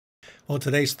Well,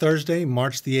 today's Thursday,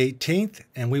 March the 18th,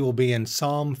 and we will be in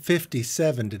Psalm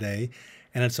 57 today.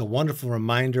 And it's a wonderful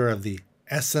reminder of the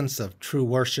essence of true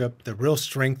worship, the real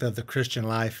strength of the Christian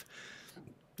life.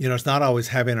 You know, it's not always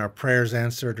having our prayers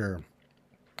answered or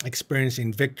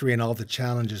experiencing victory in all the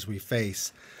challenges we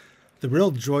face. The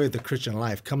real joy of the Christian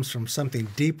life comes from something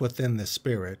deep within the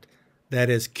spirit, that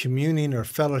is communing or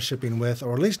fellowshipping with,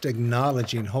 or at least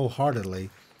acknowledging wholeheartedly,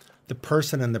 the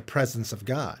person and the presence of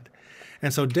God.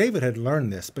 And so David had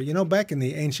learned this. But you know, back in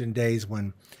the ancient days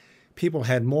when people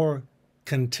had more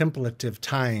contemplative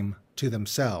time to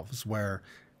themselves, where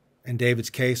in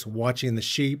David's case, watching the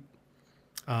sheep,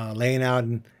 laying out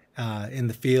in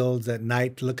the fields at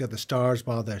night to look at the stars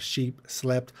while the sheep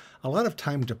slept, a lot of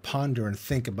time to ponder and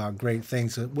think about great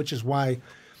things, which is why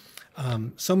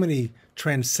so many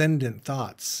transcendent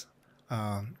thoughts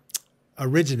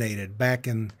originated back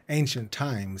in ancient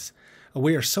times.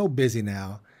 We are so busy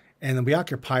now, and we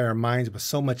occupy our minds with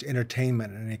so much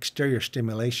entertainment and exterior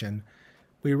stimulation,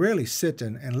 we rarely sit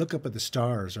and look up at the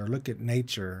stars or look at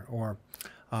nature or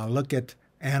look at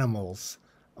animals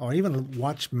or even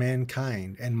watch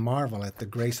mankind and marvel at the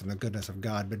grace and the goodness of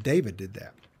God. But David did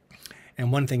that.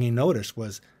 And one thing he noticed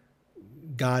was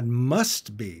God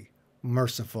must be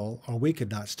merciful or we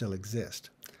could not still exist.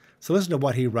 So listen to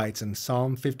what he writes in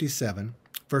Psalm 57,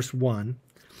 verse 1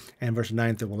 and verse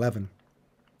 9 through 11.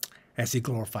 As he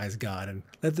glorifies God. And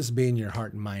let this be in your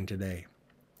heart and mind today.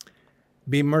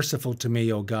 Be merciful to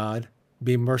me, O God,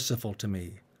 be merciful to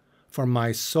me, for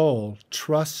my soul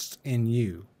trusts in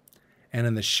you, and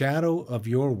in the shadow of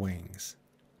your wings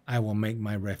I will make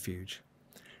my refuge,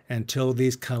 until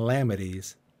these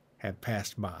calamities have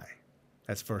passed by.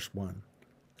 That's verse 1.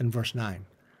 And verse 9.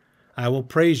 I will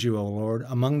praise you, O Lord,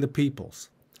 among the peoples.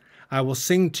 I will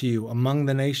sing to you among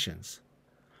the nations.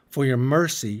 For your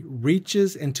mercy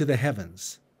reaches into the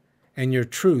heavens, and your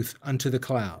truth unto the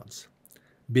clouds.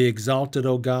 Be exalted,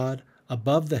 O God,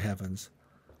 above the heavens.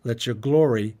 Let your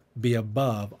glory be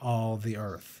above all the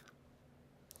earth.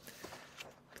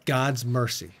 God's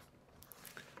mercy.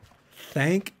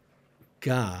 Thank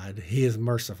God he is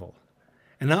merciful.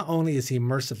 And not only is he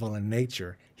merciful in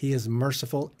nature, he is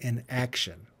merciful in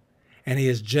action. And he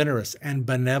is generous and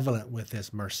benevolent with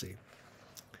his mercy.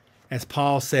 As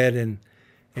Paul said in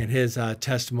his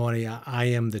testimony, I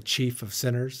am the chief of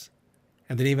sinners.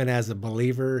 And then even as a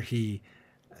believer, he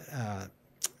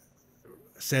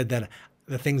said that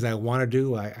the things I want to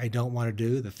do, I don't want to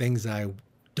do. The things I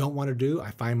don't want to do,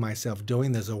 I find myself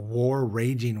doing. There's a war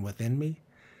raging within me.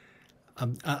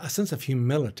 A sense of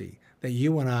humility that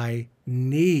you and I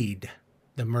need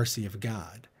the mercy of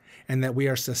God, and that we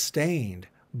are sustained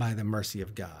by the mercy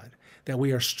of God, that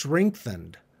we are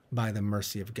strengthened by the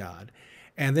mercy of God.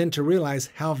 And then to realize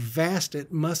how vast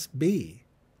it must be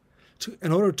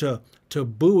in order to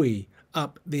buoy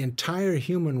up the entire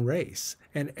human race,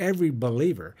 and every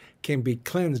believer can be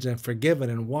cleansed and forgiven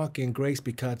and walk in grace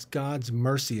because God's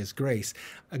mercy is grace.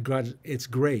 It's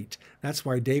great. That's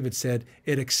why David said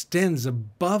it extends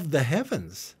above the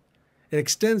heavens. It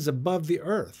extends above the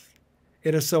earth.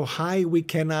 It is so high we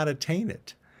cannot attain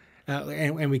it,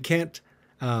 and we can't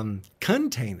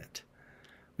contain it.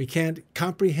 We can't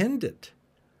comprehend it.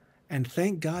 And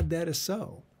thank God that is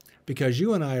so, because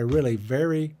you and I are really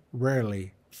very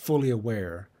rarely fully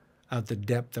aware of the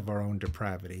depth of our own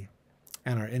depravity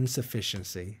and our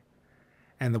insufficiency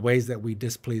and the ways that we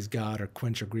displease God or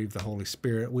quench or grieve the Holy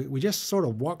Spirit. We just sort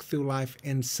of walk through life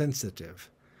insensitive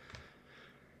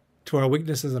to our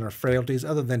weaknesses and our frailties,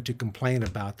 other than to complain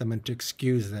about them and to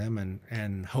excuse them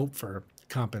and hope for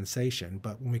compensation.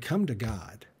 But when we come to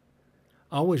God,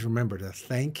 always remember to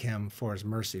thank him for his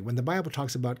mercy. When the Bible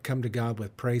talks about come to God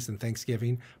with praise and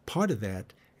thanksgiving, part of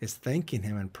that is thanking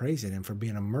him and praising him for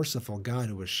being a merciful God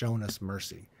who has shown us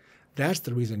mercy. That's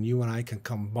the reason you and I can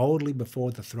come boldly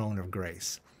before the throne of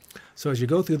grace. So as you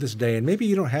go through this day, and maybe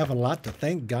you don't have a lot to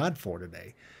thank God for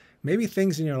today, maybe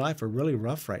things in your life are really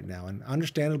rough right now, and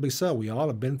understandably so. We all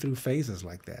have been through phases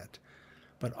like that.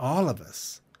 But all of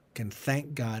us can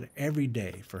thank God every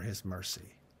day for his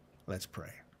mercy. Let's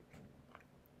pray.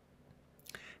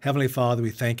 Heavenly Father,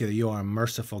 we thank you that you are a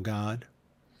merciful God,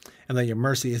 and that your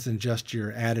mercy isn't just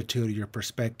your attitude or your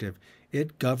perspective.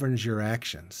 It governs your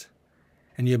actions.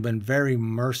 And you've been very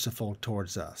merciful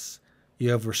towards us. You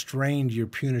have restrained your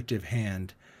punitive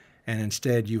hand, and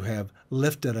instead you have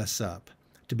lifted us up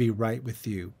to be right with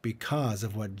you because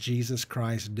of what Jesus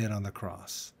Christ did on the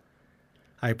cross.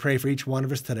 I pray for each one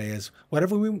of us today, as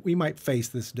whatever we might face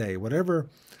this day, whatever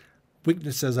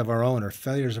weaknesses of our own or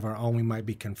failures of our own we might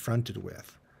be confronted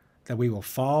with, that we will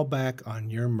fall back on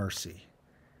your mercy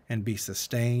and be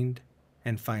sustained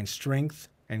and find strength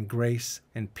and grace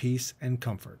and peace and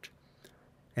comfort.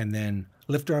 And then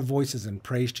lift our voices in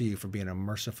praise to you for being a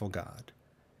merciful God.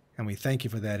 And we thank you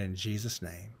for that in Jesus'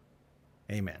 name.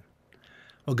 Amen.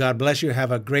 Well, God bless you.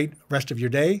 Have a great rest of your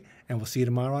day, and we'll see you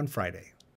tomorrow on Friday.